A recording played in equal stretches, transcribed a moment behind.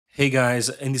Hey guys,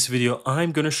 in this video,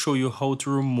 I'm going to show you how to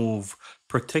remove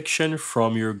protection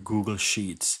from your Google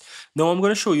Sheets. Now, I'm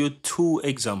going to show you two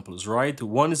examples, right?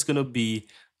 One is going to be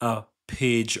a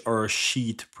page or a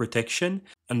sheet protection,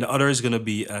 and the other is going to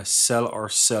be a cell or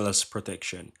cells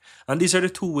protection. And these are the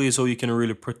two ways how you can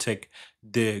really protect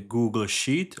the Google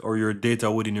Sheet or your data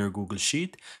within your Google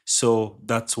Sheet. So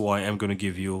that's why I'm going to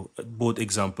give you both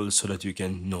examples so that you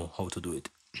can know how to do it.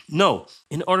 Now,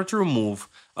 in order to remove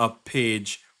a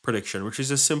page prediction, which is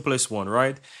the simplest one,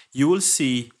 right? You will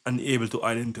see and able to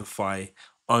identify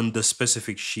on the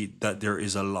specific sheet that there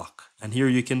is a lock. And here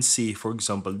you can see, for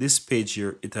example, this page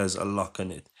here, it has a lock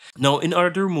on it. Now, in order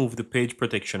to remove the page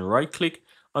protection, right click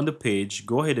on the page,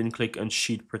 go ahead and click on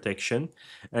sheet protection.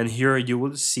 And here you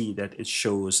will see that it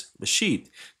shows the sheet.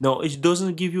 Now, it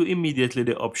doesn't give you immediately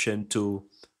the option to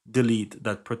delete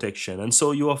that protection. And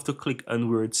so you have to click on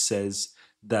where it says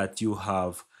that you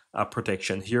have a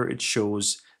protection. Here it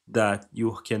shows that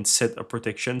you can set a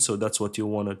protection, so that's what you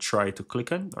want to try to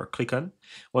click on or click on.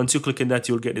 Once you click on that,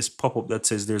 you'll get this pop-up that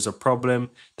says there's a problem,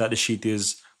 that the sheet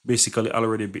is basically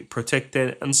already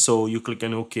protected, and so you click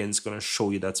on OK and it's going to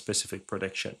show you that specific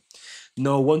protection.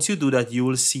 Now once you do that, you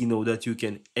will see now that you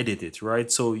can edit it,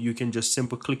 right? So you can just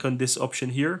simply click on this option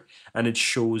here and it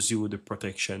shows you the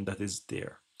protection that is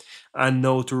there. And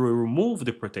now to remove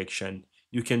the protection,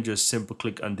 you can just simply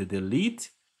click on the delete,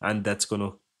 and that's going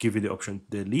to give you the option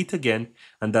to delete again,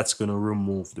 and that's going to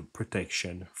remove the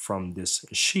protection from this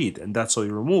sheet, and that's how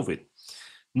you remove it.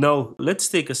 Now let's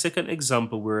take a second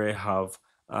example where I have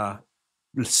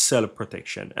cell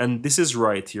protection, and this is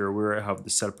right here where I have the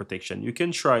cell protection. You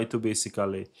can try to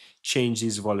basically change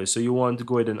these values. So you want to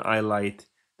go ahead and highlight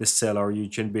the cell, or you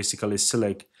can basically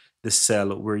select the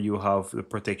cell where you have the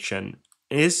protection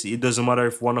is. It doesn't matter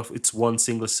if it's one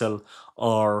single cell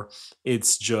or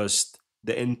it's just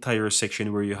the entire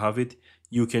section where you have it.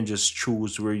 You can just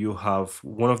choose where you have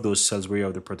one of those cells where you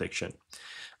have the protection.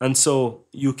 And so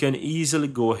you can easily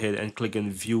go ahead and click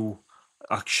on view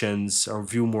actions or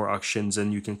view more actions,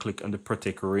 and you can click on the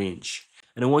protect range.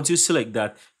 And then once you select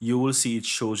that, you will see it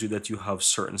shows you that you have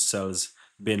certain cells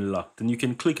been locked, and you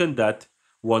can click on that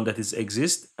one that is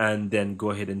exist and then go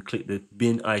ahead and click the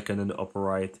bin icon in the upper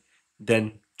right,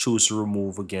 then choose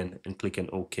remove again and click on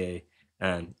OK,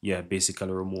 and yeah,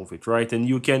 basically remove it, right? And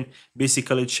you can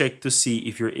basically check to see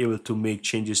if you're able to make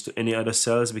changes to any other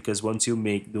cells, because once you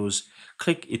make those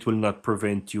click, it will not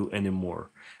prevent you anymore,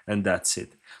 and that's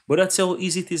it. But that's how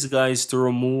easy it is, guys, to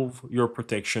remove your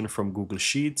protection from Google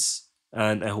Sheets,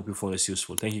 and I hope you found this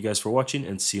useful. Thank you guys for watching,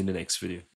 and see you in the next video.